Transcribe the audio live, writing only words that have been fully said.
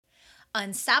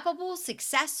Unstoppable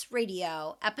Success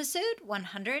Radio, episode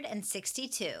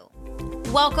 162.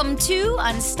 Welcome to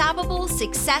Unstoppable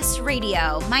Success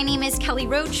Radio. My name is Kelly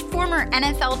Roach, former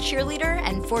NFL cheerleader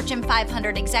and Fortune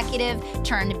 500 executive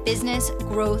turned business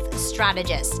growth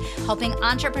strategist, helping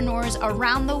entrepreneurs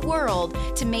around the world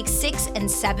to make 6 and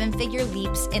 7-figure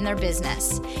leaps in their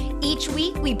business. Each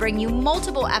week, we bring you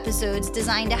multiple episodes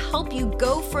designed to help you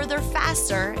go further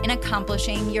faster in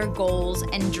accomplishing your goals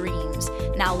and dreams.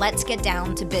 Now let's get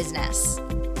down to business.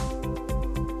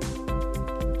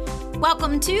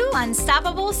 Welcome to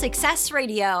Unstoppable Success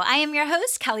Radio. I am your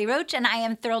host, Kelly Roach, and I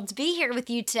am thrilled to be here with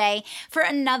you today for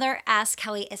another Ask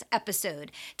Kelly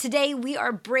episode. Today, we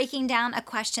are breaking down a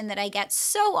question that I get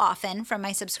so often from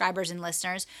my subscribers and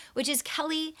listeners, which is,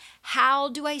 Kelly, how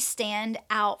do I stand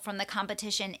out from the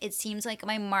competition? It seems like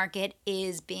my market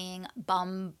is being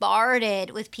bombarded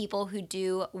with people who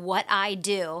do what I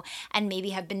do and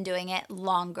maybe have been doing it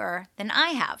longer than I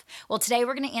have. Well, today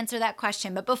we're going to answer that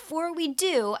question, but before we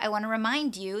do, I want to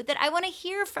remind you that I want to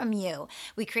hear from you.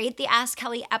 We create the Ask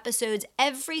Kelly episodes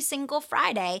every single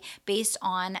Friday based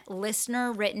on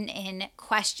listener written in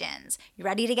questions. You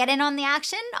ready to get in on the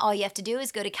action? All you have to do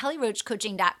is go to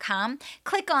kellyroachcoaching.com,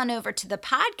 click on over to the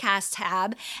podcast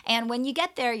tab, and when you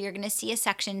get there, you're going to see a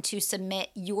section to submit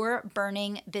your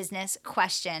burning business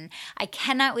question. I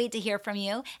cannot wait to hear from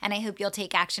you, and I hope you'll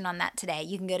take action on that today.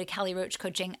 You can go to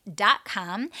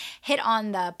kellyroachcoaching.com, hit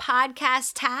on the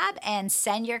podcast tab, and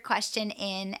send your question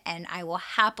in, and I will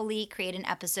happily create an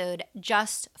episode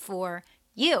just for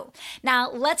you.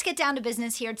 Now, let's get down to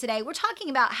business here today. We're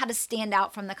talking about how to stand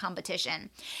out from the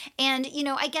competition. And,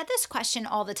 I get this question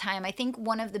all the time. I think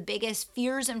one of the biggest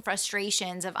fears and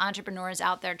frustrations of entrepreneurs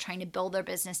out there trying to build their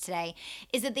business today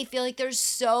is that they feel like there's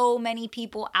so many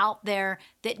people out there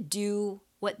that do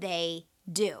what they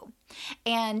do.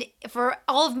 And for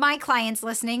all of my clients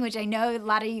listening, which I know a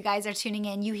lot of you guys are tuning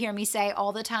in, you hear me say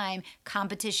all the time,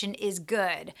 competition is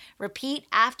good. Repeat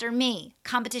after me,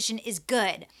 competition is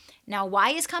good. Now, why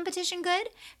is competition good?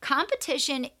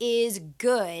 Competition is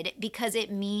good because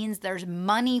it means there's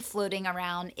money floating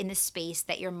around in the space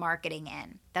that you're marketing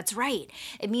in. That's right.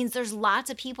 It means there's lots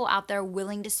of people out there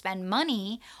willing to spend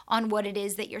money on what it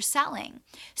is that you're selling.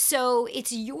 So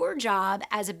it's your job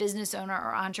as a business owner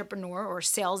or entrepreneur or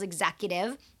sales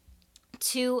executive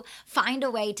to find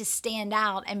a way to stand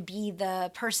out and be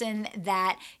the person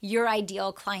that your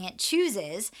ideal client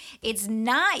chooses. It's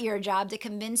not your job to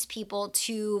convince people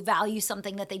to value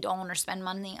something that they don't or spend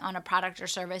money on a product or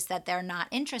service that they're not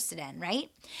interested in, right?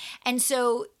 And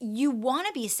so you want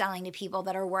to be selling to people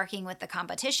that are working with the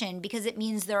competition because it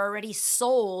means they're already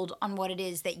sold on what it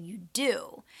is that you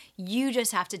do. You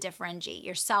just have to differentiate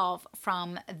yourself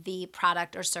from the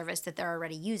product or service that they're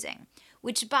already using,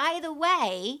 which, by the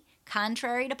way,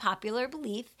 contrary to popular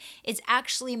belief, it's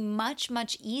actually much,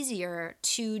 much easier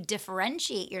to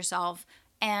differentiate yourself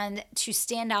and to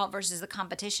stand out versus the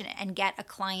competition and get a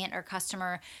client or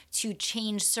customer to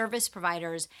change service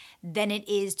providers than it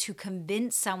is to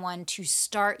convince someone to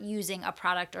start using a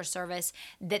product or service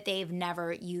that they've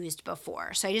never used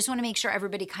before. So I just want to make sure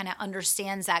everybody kind of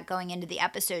understands that going into the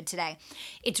episode today.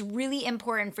 It's really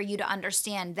important for you to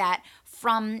understand that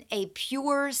from a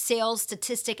pure sales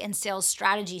statistic and sales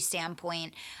strategy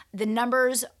standpoint, the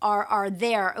numbers are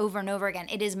there over and over again.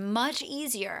 It is much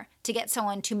easier to get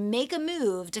someone to make a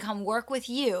move to come work with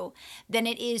you than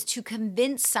it is to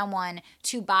convince someone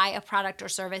to buy a product or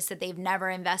service that they've never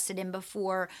invested in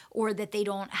before or that they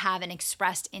don't have an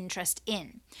expressed interest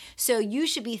in. So you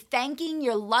should be thanking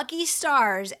your lucky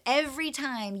stars every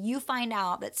time you find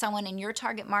out that someone in your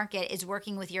target market is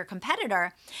working with your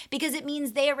competitor, because it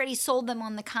means they already sold them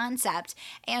on the concept,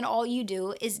 and all you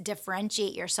do is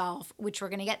differentiate yourself, which we're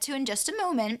going to get to in just a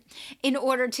moment, in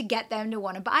order to get them to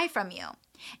want to buy from you.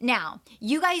 Now,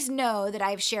 you guys know that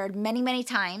I've shared many, many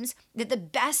times that the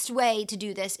best way to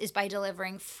do this is by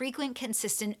delivering frequent,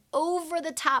 consistent,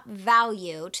 over-the-top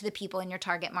value to the people in your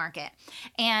target market.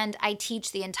 And I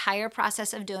teach the entire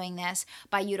process of doing this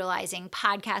by utilizing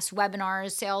podcasts,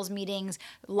 webinars, sales meetings,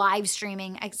 live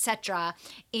streaming, etc.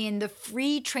 in the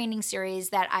free training series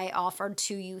that I offered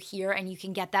to you here. And you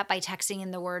can get that by texting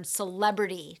in the word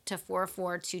celebrity to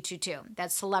 44222.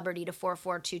 That's celebrity to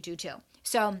 44222.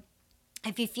 So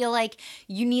if you feel like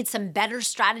you need some better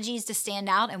strategies to stand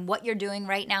out and what you're doing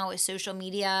right now with social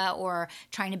media or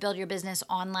trying to build your business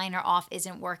online or off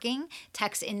isn't working,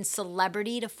 text in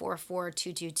celebrity to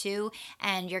 44222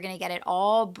 and you're going to get it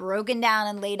all broken down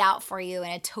and laid out for you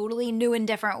in a totally new and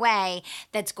different way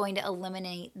that's going to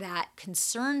eliminate that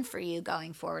concern for you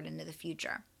going forward into the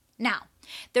future. Now,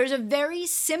 there's a very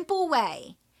simple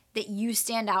way that you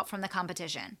stand out from the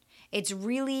competition. It's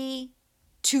really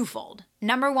twofold.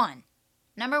 Number one,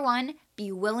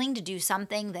 be willing to do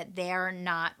something that they're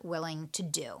not willing to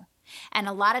do. And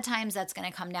a lot of times that's going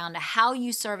to come down to how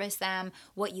you service them,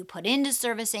 what you put into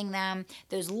servicing them,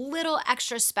 those little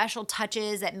extra special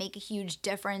touches that make a huge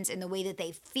difference in the way that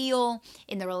they feel,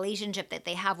 in the relationship that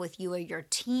they have with you or your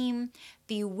team.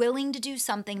 Be willing to do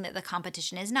something that the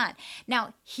competition is not.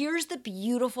 Now, here's the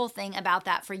beautiful thing about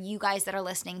that for you guys that are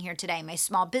listening here today, my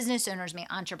small business owners, my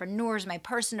entrepreneurs, my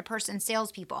person-to-person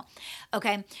salespeople,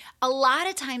 okay? A lot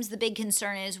of times the big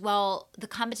concern is, well, the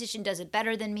competition does it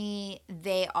better than me.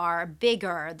 They are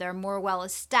bigger. They're more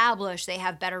well-established. They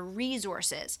have better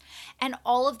resources. And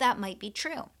all of that might be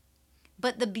true.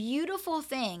 But the beautiful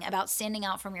thing about standing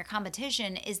out from your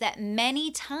competition is that many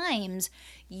times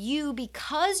you,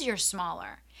 because you're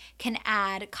smaller, can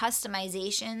add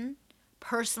customization,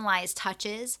 personalized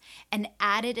touches, and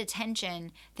added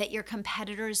attention that your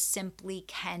competitors simply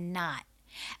cannot.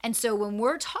 And so when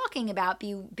we're talking about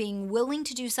being willing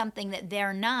to do something that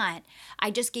they're not, I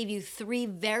just gave you 3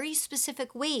 very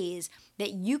specific ways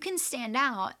that you can stand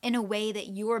out in a way that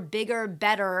your bigger,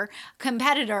 better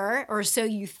competitor, or so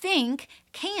you think,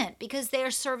 can't, because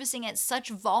they're servicing at such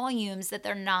volumes that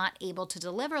they're not able to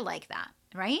deliver like that,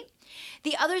 right?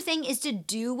 The other thing is to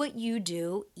do what you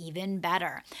do even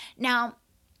better. Now,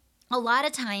 a lot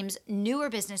of times, newer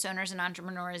business owners and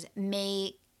entrepreneurs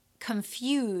may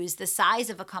confuse the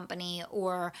size of a company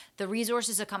or the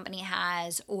resources a company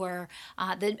has or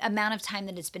the amount of time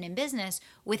that it's been in business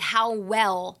with how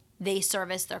well they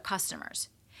service their customers.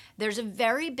 There's a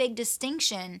very big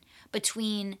distinction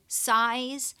between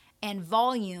size and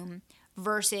volume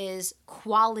versus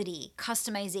quality,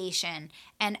 customization,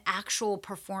 and actual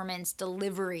performance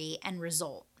delivery and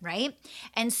result, right?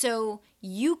 And so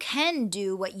you can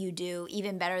do what you do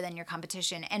even better than your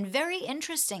competition. And very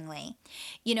interestingly,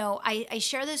 I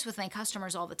share this with my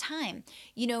customers all the time.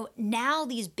 Now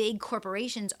these big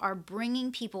corporations are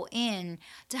bringing people in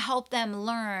to help them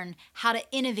learn how to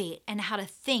innovate and how to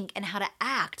think and how to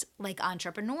act like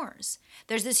entrepreneurs.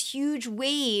 There's this huge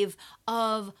wave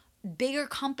of bigger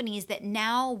companies that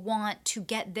now want to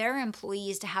get their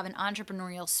employees to have an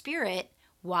entrepreneurial spirit.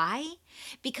 Why?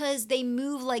 Because they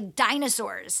move like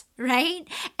dinosaurs, right?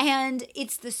 And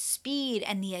it's the speed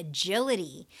and the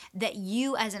agility that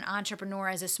you as an entrepreneur,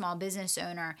 as a small business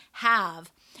owner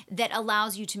have that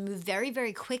allows you to move very,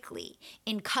 very quickly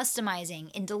in customizing,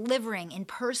 in delivering, in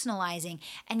personalizing,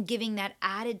 and giving that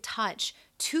added touch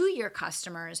to your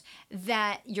customers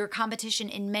that your competition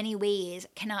in many ways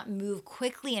cannot move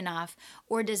quickly enough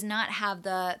or does not have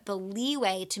the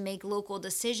leeway to make local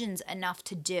decisions enough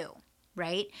to do.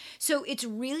 Right? So it's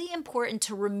really important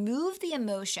to remove the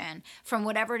emotion from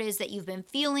whatever it is that you've been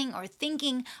feeling or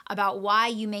thinking about why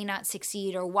you may not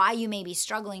succeed or why you may be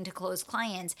struggling to close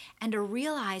clients, and to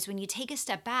realize when you take a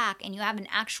step back and you have an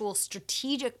actual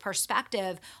strategic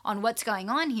perspective on what's going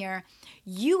on here,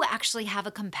 you actually have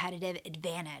a competitive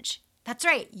advantage. That's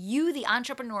right. You, the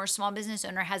entrepreneur, small business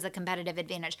owner, has a competitive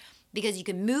advantage because you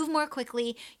can move more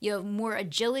quickly, you have more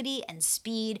agility and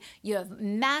speed, you have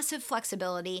massive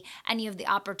flexibility, and you have the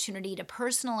opportunity to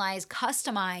personalize,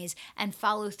 customize, and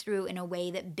follow through in a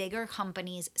way that bigger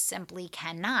companies simply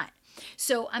cannot.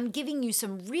 So I'm giving you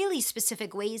some really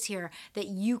specific ways here that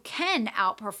you can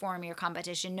outperform your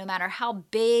competition no matter how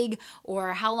big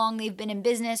or how long they've been in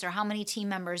business or how many team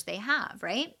members they have,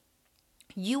 right?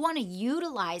 You want to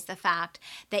utilize the fact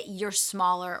that you're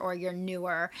smaller or you're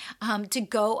newer to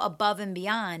go above and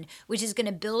beyond, which is going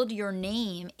to build your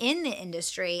name in the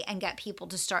industry and get people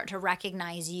to start to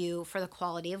recognize you for the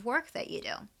quality of work that you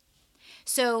do.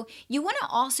 So you want to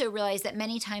also realize that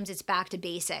many times it's back to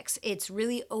basics. It's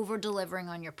really over-delivering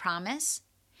on your promise,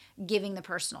 giving the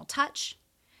personal touch,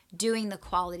 doing the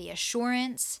quality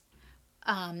assurance,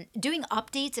 doing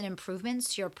updates and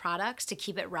improvements to your products to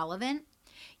keep it relevant.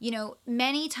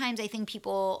 Many times I think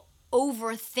people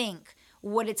overthink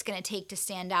what it's going to take to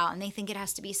stand out, and they think it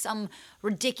has to be some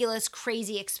ridiculous,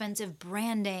 crazy, expensive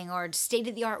branding or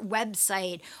state-of-the-art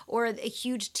website or a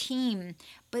huge team.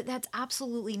 But that's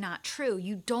absolutely not true.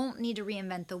 You don't need to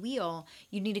reinvent the wheel.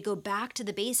 You need to go back to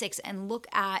the basics and look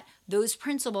at those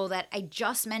principles that I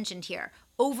just mentioned here.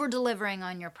 Over-delivering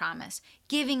on your promise,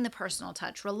 giving the personal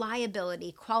touch,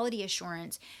 reliability, quality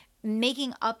assurance,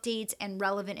 making updates and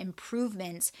relevant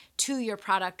improvements to your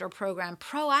product or program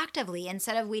proactively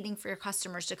instead of waiting for your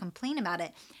customers to complain about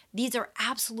it. These are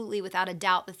absolutely, without a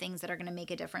doubt, the things that are going to make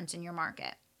a difference in your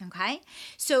market. Okay?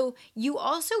 So you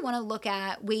also want to look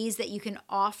at ways that you can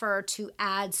offer to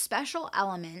add special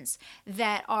elements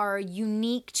that are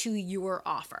unique to your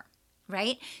offer.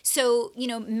 right? So,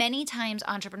 many times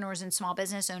entrepreneurs and small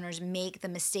business owners make the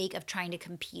mistake of trying to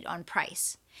compete on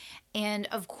price. And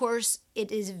of course, it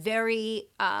is very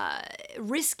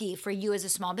risky for you as a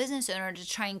small business owner to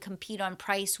try and compete on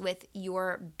price with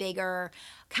your bigger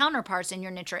counterparts in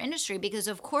your niche or industry, because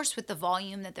of course, with the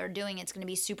volume that they're doing, it's going to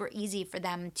be super easy for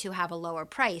them to have a lower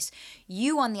price.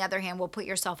 You, on the other hand, will put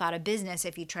yourself out of business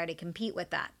if you try to compete with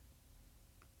that.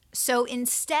 So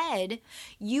instead,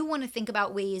 you want to think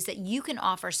about ways that you can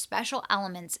offer special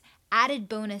elements, added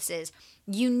bonuses,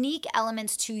 unique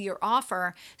elements to your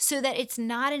offer so that it's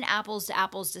not an apples to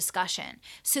apples discussion,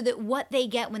 so that what they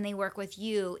get when they work with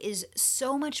you is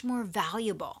so much more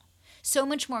valuable, so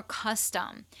much more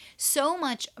custom, so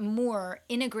much more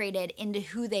integrated into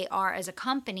who they are as a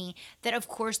company that of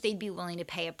course they'd be willing to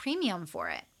pay a premium for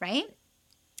it, right?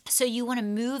 So you want to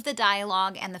move the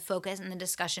dialogue and the focus and the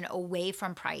discussion away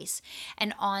from price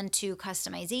and onto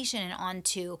customization and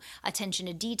onto attention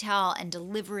to detail and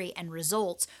delivery and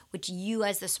results, which you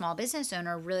as the small business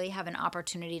owner really have an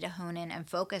opportunity to hone in and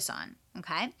focus on.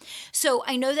 Okay. So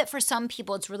I know that for some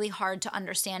people, it's really hard to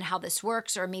understand how this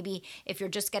works, or maybe if you're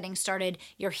just getting started,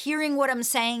 you're hearing what I'm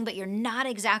saying, but you're not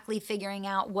exactly figuring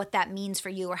out what that means for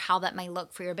you or how that might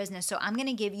look for your business. So I'm going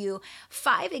to give you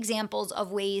 5 examples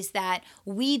of ways that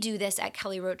we do this at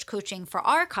Kelly Roach Coaching for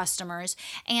our customers.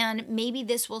 And maybe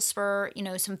this will spur,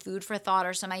 some food for thought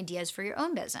or some ideas for your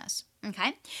own business.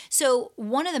 Okay. So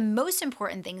one of the most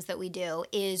important things that we do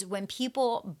is when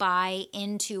people buy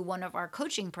into one of our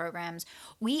coaching programs,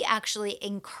 we actually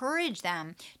encourage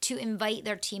them to invite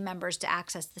their team members to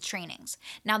access the trainings.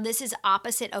 Now, this is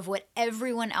opposite of what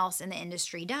everyone else in the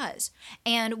industry does.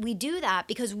 And we do that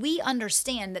because we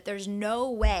understand that there's no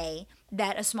way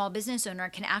that a small business owner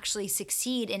can actually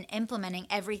succeed in implementing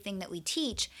everything that we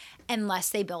teach unless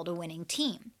they build a winning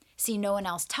team. See, no one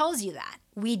else tells you that.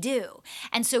 We do.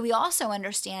 And so we also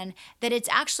understand that it's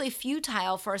actually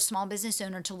futile for a small business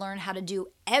owner to learn how to do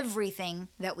everything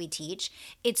that we teach.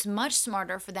 It's much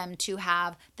smarter for them to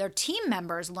have their team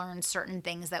members learn certain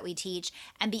things that we teach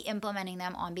and be implementing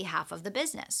them on behalf of the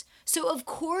business. So of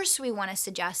course we want to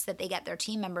suggest that they get their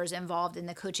team members involved in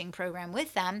the coaching program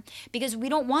with them, because we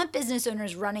don't want business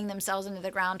owners running themselves into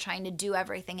the ground trying to do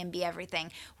everything and be everything.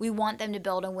 We want them to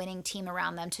build a winning team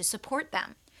around them to support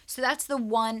them. So that's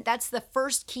the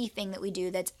first key thing that we do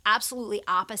that's absolutely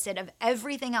opposite of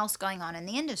everything else going on in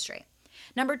the industry.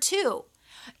 Number 2,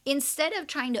 instead of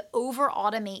trying to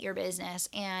over-automate your business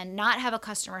and not have a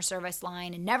customer service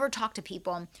line and never talk to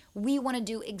people, we want to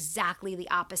do exactly the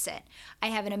opposite. I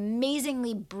have an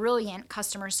amazingly brilliant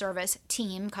customer service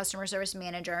team, customer service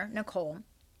manager, Nicole.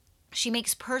 She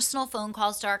makes personal phone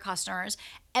calls to our customers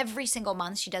every single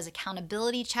month. She does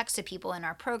accountability checks to people in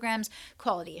our programs,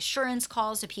 quality assurance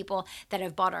calls to people that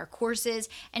have bought our courses,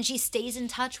 and she stays in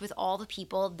touch with all the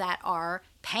people that are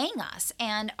paying us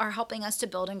and are helping us to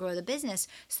build and grow the business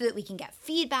so that we can get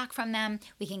feedback from them,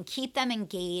 we can keep them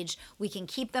engaged, we can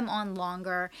keep them on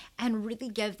longer, and really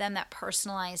give them that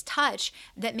personalized touch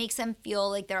that makes them feel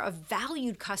like they're a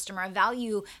valued customer, a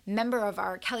value member of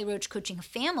our Kelly Roach Coaching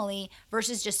family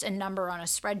versus just a number on a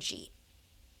spreadsheet.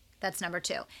 That's number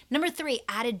 2. Number 3,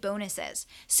 added bonuses.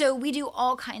 So we do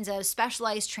all kinds of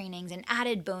specialized trainings and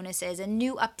added bonuses and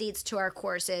new updates to our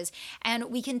courses. And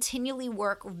we continually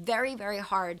work very, very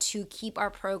hard to keep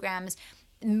our programs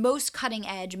most cutting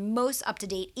edge, most up to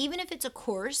date. Even if it's a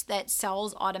course that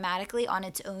sells automatically on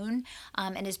its own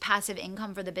and is passive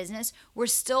income for the business, we're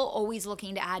still always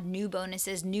looking to add new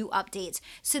bonuses, new updates,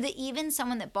 so that even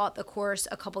someone that bought the course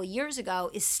a couple years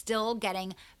ago is still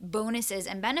getting bonuses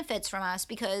and benefits from us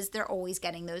because they're always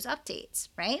getting those updates,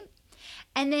 right?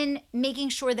 And then making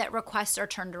sure that requests are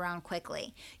turned around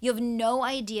quickly. You have no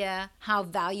idea how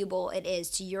valuable it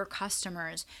is to your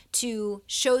customers to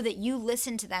show that you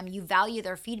listen to them, you value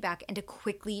their feedback, and to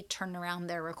quickly turn around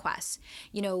their requests.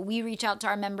 We reach out to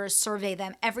our members, survey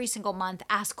them every single month,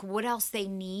 ask what else they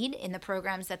need in the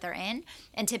programs that they're in,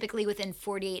 and typically within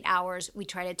 48 hours, we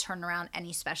try to turn around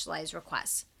any specialized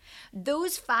requests.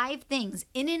 Those 5 things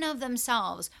in and of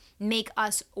themselves make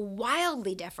us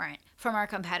wildly different from our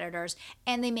competitors,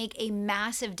 and they make a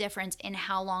massive difference in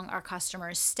how long our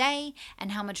customers stay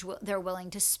and how much they're willing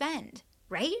to spend,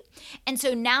 right? And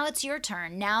so now it's your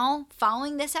turn. Now,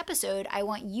 following this episode, I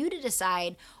want you to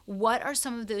decide what are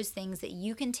some of those things that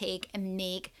you can take and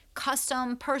make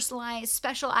custom, personalized,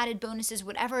 special added bonuses,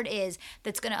 whatever it is,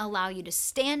 that's going to allow you to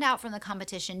stand out from the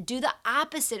competition, do the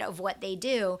opposite of what they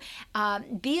do,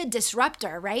 be a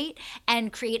disruptor, right?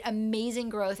 And create amazing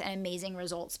growth and amazing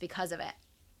results because of it.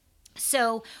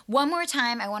 So one more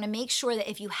time, I want to make sure that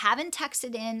if you haven't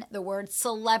texted in the word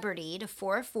celebrity to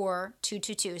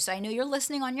 44222, so I know you're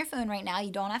listening on your phone right now,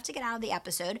 you don't have to get out of the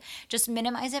episode, just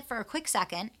minimize it for a quick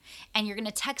second, and you're going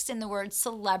to text in the word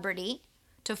celebrity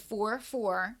to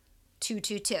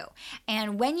 44222.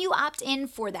 And when you opt in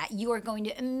for that, you are going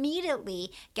to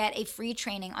immediately get a free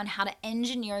training on how to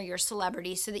engineer your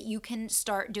celebrity so that you can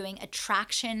start doing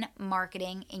attraction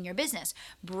marketing in your business.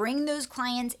 Bring those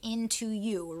clients into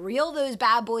you, reel those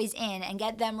bad boys in and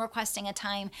get them requesting a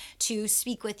time to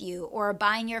speak with you or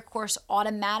buying your course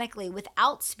automatically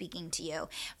without speaking to you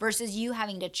versus you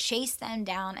having to chase them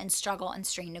down and struggle and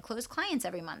strain to close clients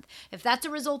every month. If that's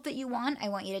a result that you want, I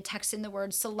want you to text in the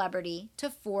word celebrity to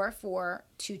 44222.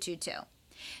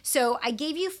 So I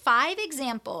gave you 5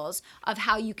 examples of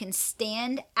how you can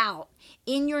stand out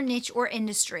in your niche or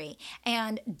industry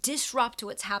and disrupt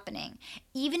what's happening,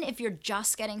 even if you're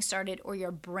just getting started or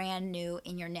you're brand new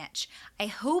in your niche. I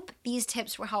hope these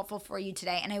tips were helpful for you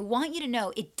today, and I want you to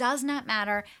know it does not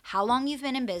matter how long you've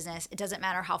been in business. It doesn't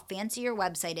matter how fancy your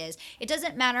website is. It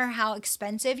doesn't matter how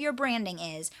expensive your branding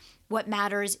is. What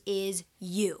matters is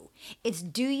you. It's,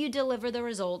 do you deliver the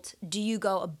results? Do you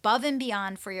go above and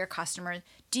beyond for your customers?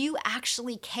 Do you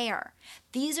actually care?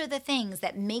 These are the things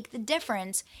that make the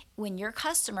difference when your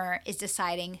customer is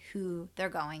deciding who they're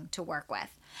going to work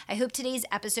with. I hope today's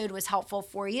episode was helpful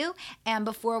for you. And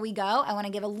before we go, I want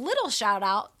to give a little shout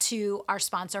out to our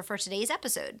sponsor for today's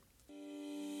episode.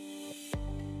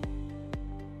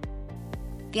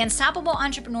 The Unstoppable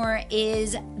Entrepreneur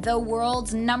is the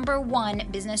world's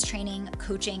 #1 business training,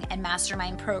 coaching, and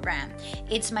mastermind program.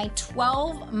 It's my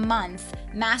 12-month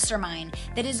mastermind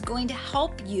that is going to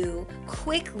help you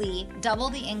quickly double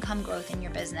the income growth in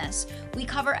your business. We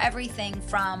cover everything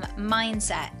from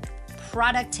mindset,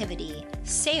 productivity,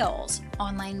 sales,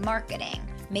 online marketing,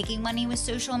 making money with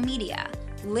social media,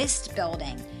 list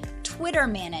building, Twitter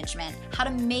management, how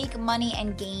to make money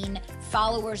and gain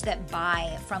followers that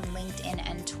buy from LinkedIn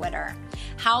and Twitter,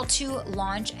 how to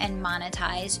launch and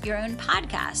monetize your own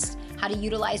podcast, how to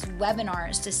utilize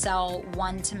webinars to sell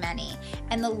one-to-many,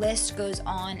 and the list goes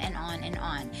on and on and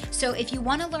on. So if you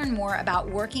want to learn more about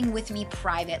working with me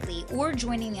privately or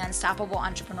joining the Unstoppable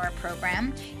Entrepreneur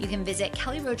program, you can visit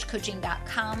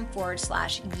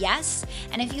kellyroachcoaching.com/yes.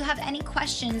 And if you have any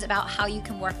questions about how you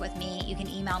can work with me, you can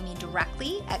email me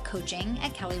directly at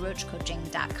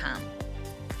coaching@kellyroachcoaching.com.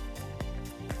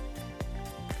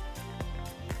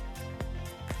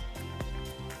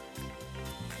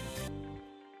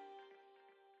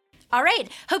 All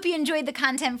right, hope you enjoyed the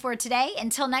content for today.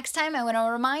 Until next time, I want to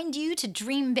remind you to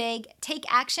dream big, take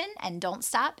action, and don't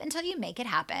stop until you make it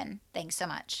happen. Thanks so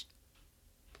much.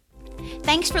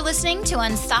 Thanks for listening to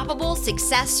Unstoppable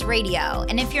Success Radio.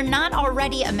 And if you're not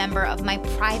already a member of my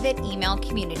private email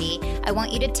community, I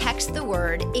want you to text the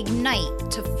word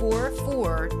IGNITE to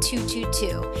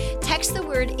 44222. Text the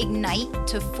word IGNITE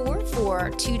to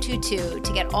 44222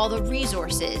 to get all the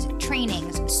resources,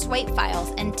 trainings, swipe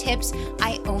files, and tips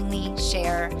I only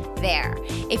share there.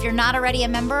 If you're not already a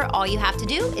member, all you have to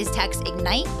do is text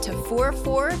IGNITE to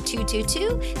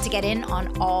 44222 to get in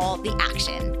on all the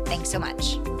action. Thanks so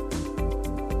much.